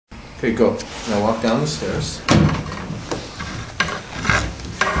Okay, go. Now walk down the stairs.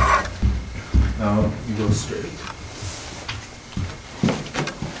 Now you go straight.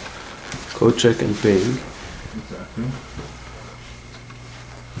 Code check and paying. Exactly.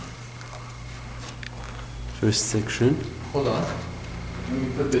 First section. Hold on. Let me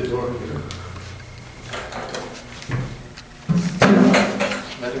put the door here.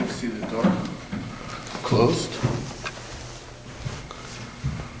 Let him see the door. Closed.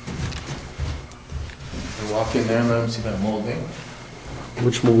 And walk in there and let him see that molding.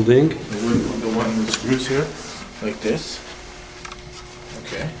 Which molding? The one with screws here, like this.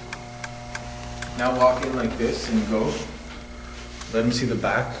 Okay. Now walk in like this and go. Let him see the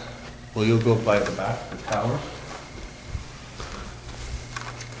back. Well, you'll go by the back, the tower.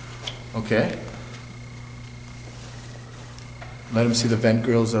 Okay. Let him see the vent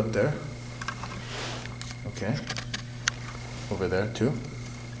grills up there. Okay. Over there too.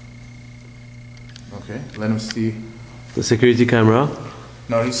 Okay. Let him see. The security camera.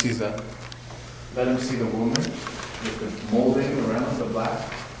 No, he sees that. Let him see the woman with the molding around the black.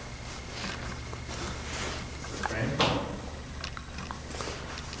 Frame.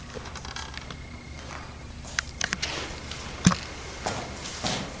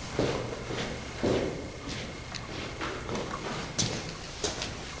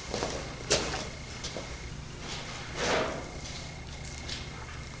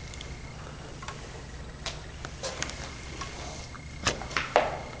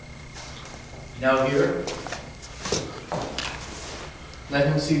 Now here, let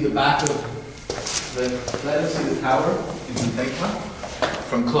him see the back of let him see the tower in the Tekma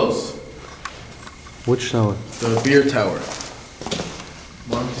from close. Which tower? The beer tower.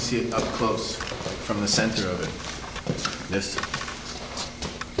 Want him to see it up close, like from the center of it. This.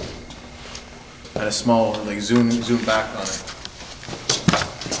 At a small, like zoom back on it.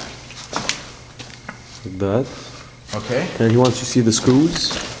 Like that. Okay? And he wants to see the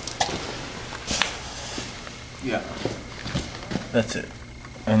screws. Yeah. That's it.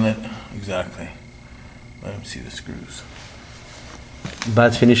 And exactly. Let him see the screws.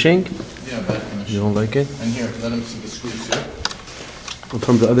 Bad finishing? Yeah, bad finish. You don't like it? And here, let him see the screws here. Well,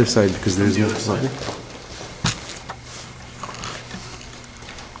 from the other side, because there's the no other side.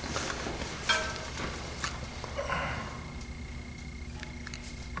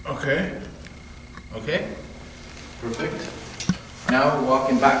 Okay. Okay. Perfect. Now walk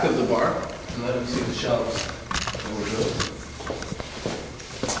in back of the bar and let him see the shelves.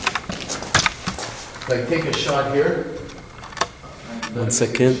 Like take a shot here. 1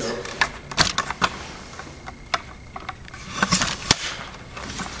 second.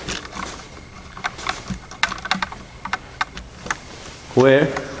 Where?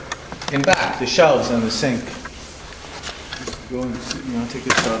 In back, the shelves and the sink. Just go and sit, take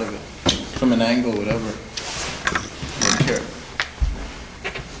a shot of it. From an angle, whatever. Like here.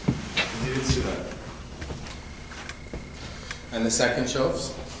 You didn't see that. And the second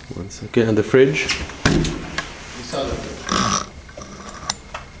shelves? 1 second. And the fridge? You saw the fridge.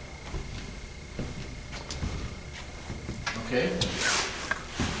 Okay.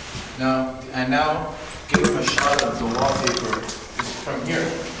 Now give him a shot of the wallpaper just from here.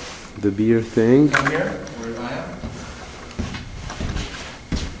 The beer thing. Come here, where I am.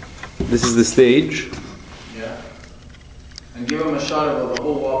 This is the stage. Yeah. And give him a shot of the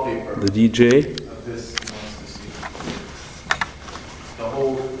whole wallpaper. The DJ. Of this he wants to see. The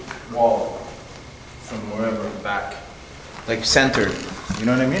whole wall. From wherever back. Like centered. You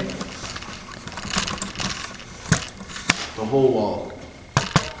know what I mean? The whole wall.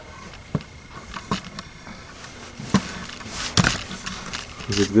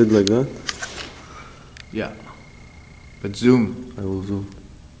 Is it good like that? Yeah. But zoom. I will zoom.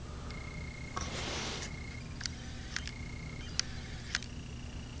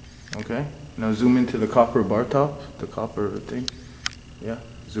 Okay. Now zoom into the copper bar top. The copper thing. Yeah.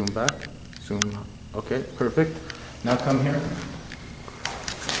 Zoom back. Zoom. Okay. Perfect. Now come here.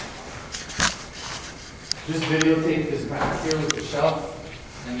 Just videotape this back here with the shelf.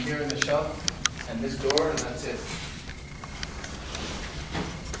 And here in the shelf. And this door. And that's it.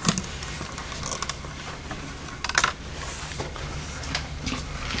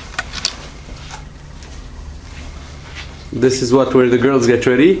 This is where the girls get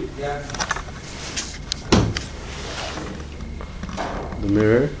ready. Yeah. The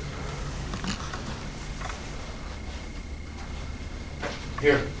mirror.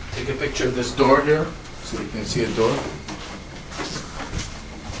 Here, take a picture of this door here, so you can see a door.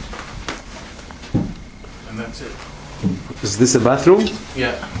 And that's it. Is this a bathroom?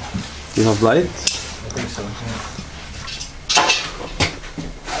 Yeah. You have light? I think so. Yeah.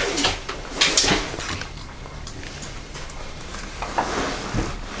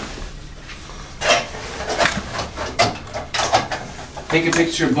 Take a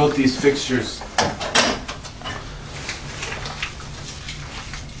picture of both these fixtures.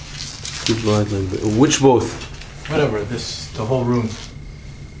 Keep light like that. Which both? Whatever, the whole room.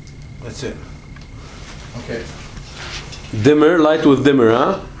 That's it. Okay. Dimmer, light with dimmer,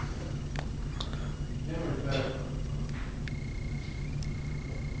 huh?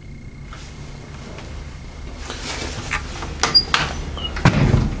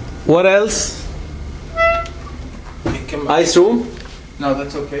 What else? Ice room? No,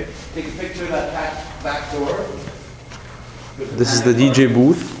 that's okay. Take a picture of that back door. This is the DJ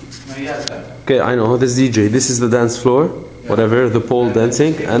booth. No, he has that. Okay, I know, this is DJ. This is the dance floor. Yeah. Whatever, the pole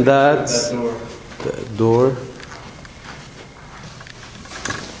dancing. Take a And picture of that's that door. the door.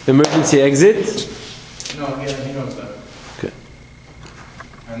 Emergency exit. No, he knows that. Okay.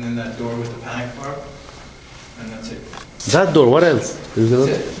 And then that door with the panic bar. And that's it. That door, what else? There's That's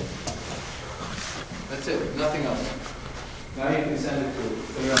another- it. That's it. Nothing else. Now you can send it to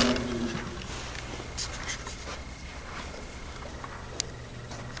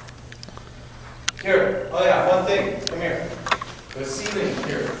Here. Oh yeah, one thing. Come here. The ceiling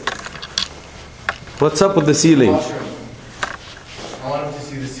here. What's up with the ceiling? Washroom. I want him to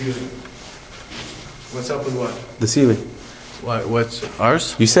see the ceiling. What's up with what? The ceiling. What's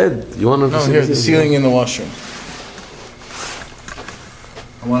ours? You said you wanted to No, see here, the ceiling in the washroom.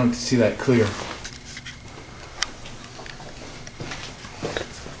 I want him to see that clear.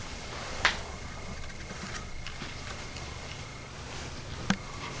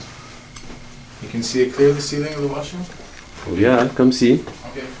 You can see it clear, the ceiling of the washroom? Oh, yeah, come see.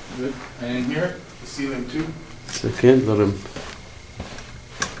 Okay, good. And in here, the ceiling too? Second, let him.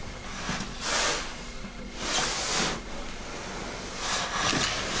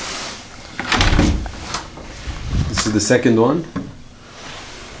 This is the second one.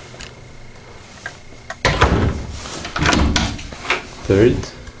 Third.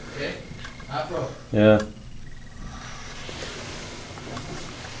 Okay. Afro. Yeah.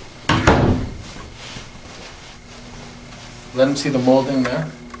 Let him see the molding there.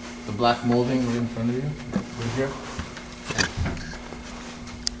 The black molding right in front of you. Right here.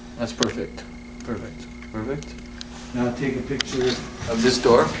 That's perfect. Perfect. Perfect. Now take a picture of this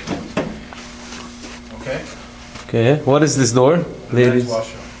door. Okay? Okay, what is this door? The Ladies. men's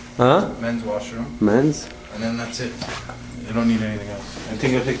washroom. Huh? Men's washroom. Men's? And then that's it. You don't need anything else. And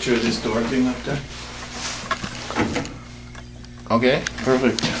take a picture of this door thing up there. Okay?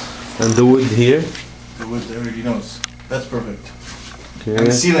 Perfect. And the wood here? The wood already knows. That's perfect. Okay. And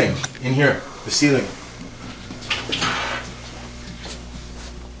the ceiling, in here, the ceiling.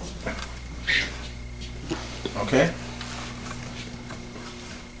 Okay?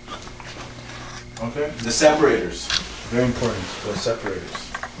 Okay? The separators, very important, the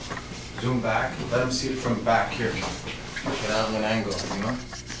separators. Zoom back, let them see it from back here. Get out of an angle, you know?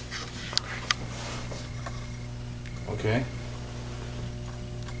 Okay?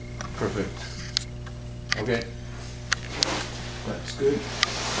 Perfect. Okay. That's good.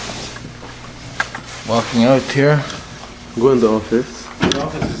 Walking out here. Go in the office. The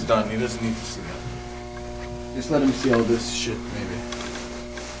office is done. He doesn't need to see that. Just let him see all this shit, maybe.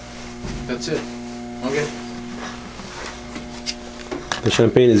 That's it. Okay. The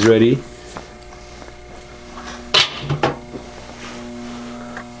champagne is ready.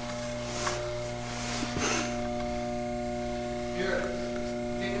 Here,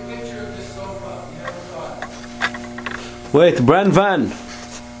 take a picture of this sofa. You never thought. Wait, brand van.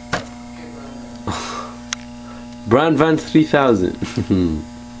 Brand van 3000.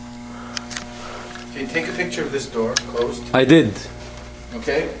 Okay, take a picture of this door, closed. I did.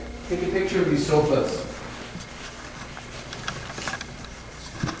 Okay? Take a picture of these sofas.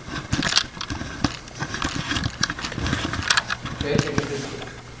 Okay, take a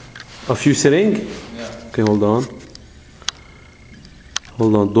picture. Of you sitting? Yeah. Okay, hold on.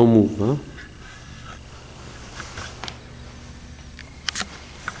 Hold on, don't move, huh?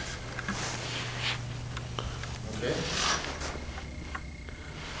 Okay.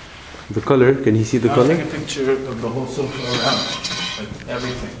 The color, can you see the Now color? take a picture of the whole sofa around. Like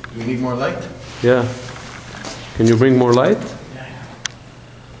everything. Do we need more light? Yeah. Can you bring more light? Yeah.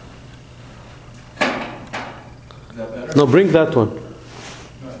 Is that better? No, bring that one. No,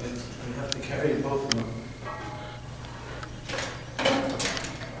 we have to carry both of them.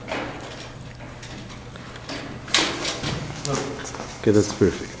 Okay, that's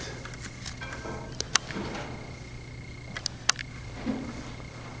perfect.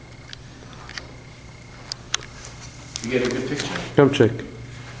 You get a good picture? Come check.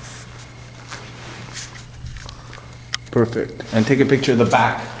 Perfect. And take a picture of the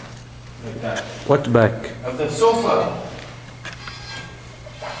back. Like that. What back? Of the sofa.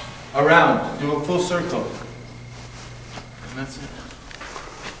 Around, do a full circle. And that's it.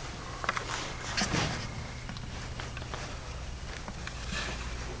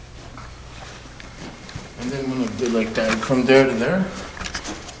 And then when I do like that, from there to there.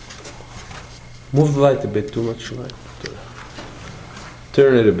 Move the light a bit, too much light.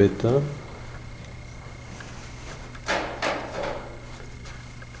 Turn it a bit, huh?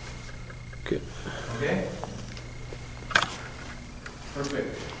 Okay. Okay?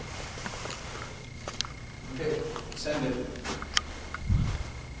 Perfect. Okay, send it.